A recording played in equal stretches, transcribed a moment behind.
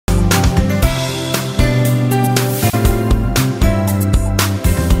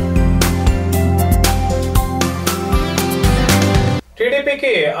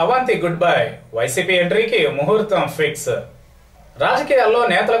టీడీపీకి Avanthi good bye, YCP ఎంట్రీకి ముహూర్తం fix. రాజకీయాల్లో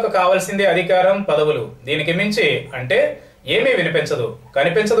నేతలకు కావాల్సిందే అధికారం, పదవులు. దీనికి మించి అంటే ఏమీ వినిపించదు,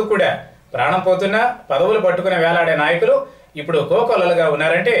 కనిపించదు కూడా. ప్రాణం పోతున్నా పదవులు పట్టుకుని వేలాడే నాయకులు ఇప్పుడు కోకొల్లలుగా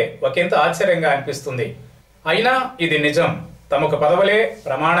ఉన్నారంటే ఒకంత ఆశ్చర్యంగా అనిపిస్తుంది. అయినా ఇది నిజం. తమకు పదవులే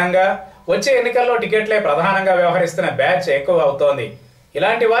ప్రమాణంగా, వచ్చే ఎన్నికల్లో టికెట్లే ప్రధానంగా వ్యవహరిస్తున్న బ్యాచ్ ఎక్కువ అవుతోంది.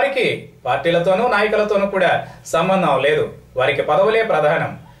 ఇలాంటి వారికి పార్టీలతోనూ నాయకులతోనూ కూడా సంబంధం లేదు. వారికి పదవులే ప్రధానం.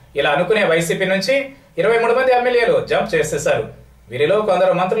 ఇలా అనుకునే వైసీపీ నుంచి 23 మంది ఎమ్మెల్యేలు జంప్ చేసేశారు. వీరిలో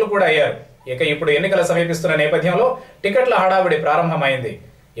కొందరు మంత్రులు కూడా అయ్యారు. ఇక ఇప్పుడు ఎన్నికలు సమీపిస్తున్న నేపథ్యంలో టికెట్ల హడావుడి ప్రారంభమైంది.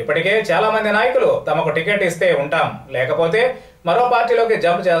 ఇప్పటికే చాలా మంది నాయకులు తమకు టికెట్ ఇస్తే ఉంటాం, లేకపోతే మరో పార్టీలోకి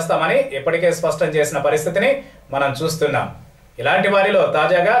జంప్ చేస్తామని ఇప్పటికే స్పష్టం చేసిన పరిస్థితిని మనం చూస్తున్నాం. ఇలాంటి వారిలో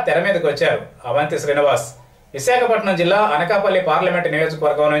తాజాగా తెర మీదకి వచ్చారు అవంతి శ్రీనివాస్. విశాఖపట్నం జిల్లా అనకాపల్లి పార్లమెంట్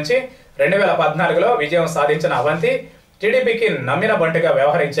నియోజకవర్గం నుంచి 2014లో విజయం సాధించిన అవంతి టీడీపీకి నమ్మిన బంటుగా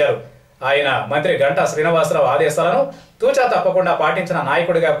వ్యవహరించారు. ఆయన మంత్రి గంటా శ్రీనివాసరావు ఆదేశాలను తూచా తప్పకుండా పాటించిన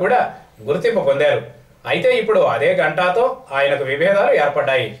నాయకుడిగా కూడా గుర్తింపు పొందారు. అయితే ఇప్పుడు అదే గంటాతో ఆయనకు విభేదాలు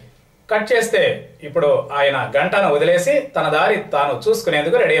ఏర్పడ్డాయి. కట్ చేస్తే ఇప్పుడు ఆయన గంటాను వదిలేసి తన దారి తాను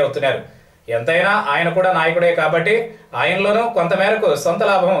చూసుకునేందుకు రెడీ అవుతున్నారు. ఎంతైనా ఆయన కూడా నాయకుడే కాబట్టి ఆయనలోనూ కొంతమేరకు సొంత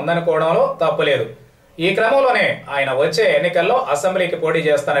లాభం ఉందనుకోవడంలో తప్పులేదు. ఈ క్రమంలోనే ఆయన వచ్చే ఎన్నికల్లో అసెంబ్లీకి పోటీ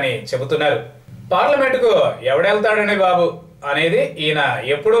చేస్తానని చెబుతున్నారు. పార్లమెంటుకు ఎవడెళ్తాడని బాబు అనేది ఈయన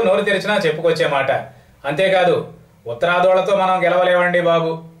ఎప్పుడూ నోరు తెరిచినా చెప్పుకొచ్చే మాట. అంతేకాదు ఉత్తరాదోళ్లతో మనం గెలవలేవండి బాబు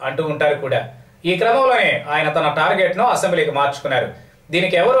అంటూ ఉంటారు కూడా. ఈ క్రమంలోనే ఆయన తన టార్గెట్ ను అసెంబ్లీకి మార్చుకున్నారు.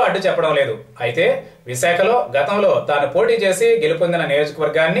 దీనికి ఎవరూ అడ్డు చెప్పడం లేదు. అయితే విశాఖలో గతంలో తాను పోటీ చేసి గెలుపొందిన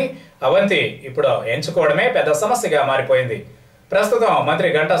నియోజకవర్గాన్ని అవంతి ఇప్పుడు ఎంచుకోవడమే పెద్ద సమస్యగా మారిపోయింది. ప్రస్తుతం మంత్రి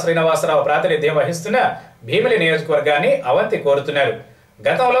గంటా శ్రీనివాసరావు ప్రాతినిధ్యం వహిస్తున్న భీమిలి నియోజకవర్గాన్ని అవంతి కోరుతున్నారు.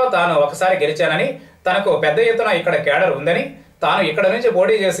 గతంలో తాను ఒకసారి గెలిచానని, తనకు పెద్ద ఎత్తున ఇక్కడ కేడర్ ఉందని, తాను ఇక్కడ నుంచి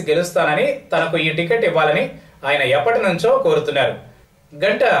పోటీ చేసి గెలుస్తానని, తనకు ఈ టికెట్ ఇవ్వాలని ఆయన ఎప్పటి నుంచో కోరుతున్నారు.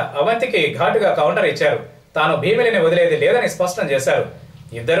 గంట అవంతికి ఘాటుగా కౌంటర్ ఇచ్చారు. తాను భీమిలిని వదిలేది లేదని స్పష్టం చేశారు.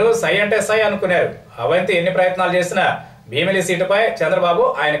 ఇద్దరూ సై అంటే సై అనుకున్నారు. అవంతి ఎన్ని ప్రయత్నాలు చేసినా భీమిలి సీటుపై చంద్రబాబు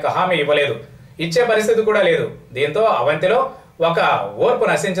ఆయనకు హామీ ఇవ్వలేదు, ఇచ్చే పరిస్థితి కూడా లేదు. దీంతో అవంతిలో ఒక ఓర్పు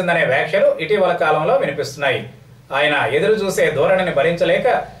నశించిందనే వ్యాఖ్యలు ఇటీవల కాలంలో వినిపిస్తున్నాయి. ఆయన ఎదురు చూసే ధోరణిని భరించలేక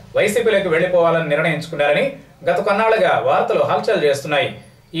వైసీపీలోకి వెళ్లిపోవాలని నిర్ణయించుకున్నారని గత కొన్నాళ్లుగా వార్తలు హల్చల్ చేస్తున్నాయి.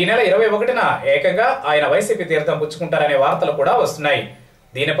 ఈ నెల 21న ఏకంగా ఆయన వైసీపీ తీర్థం పుచ్చుకుంటారనే వార్తలు కూడా వస్తున్నాయి.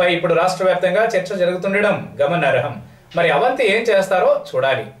 దీనిపై ఇప్పుడు రాష్ట్ర వ్యాప్తంగా చర్చ జరుగుతుండడం గమనార్హం. మరి అవంతి ఏం చేస్తారో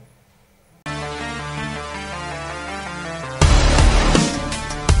చూడాలి.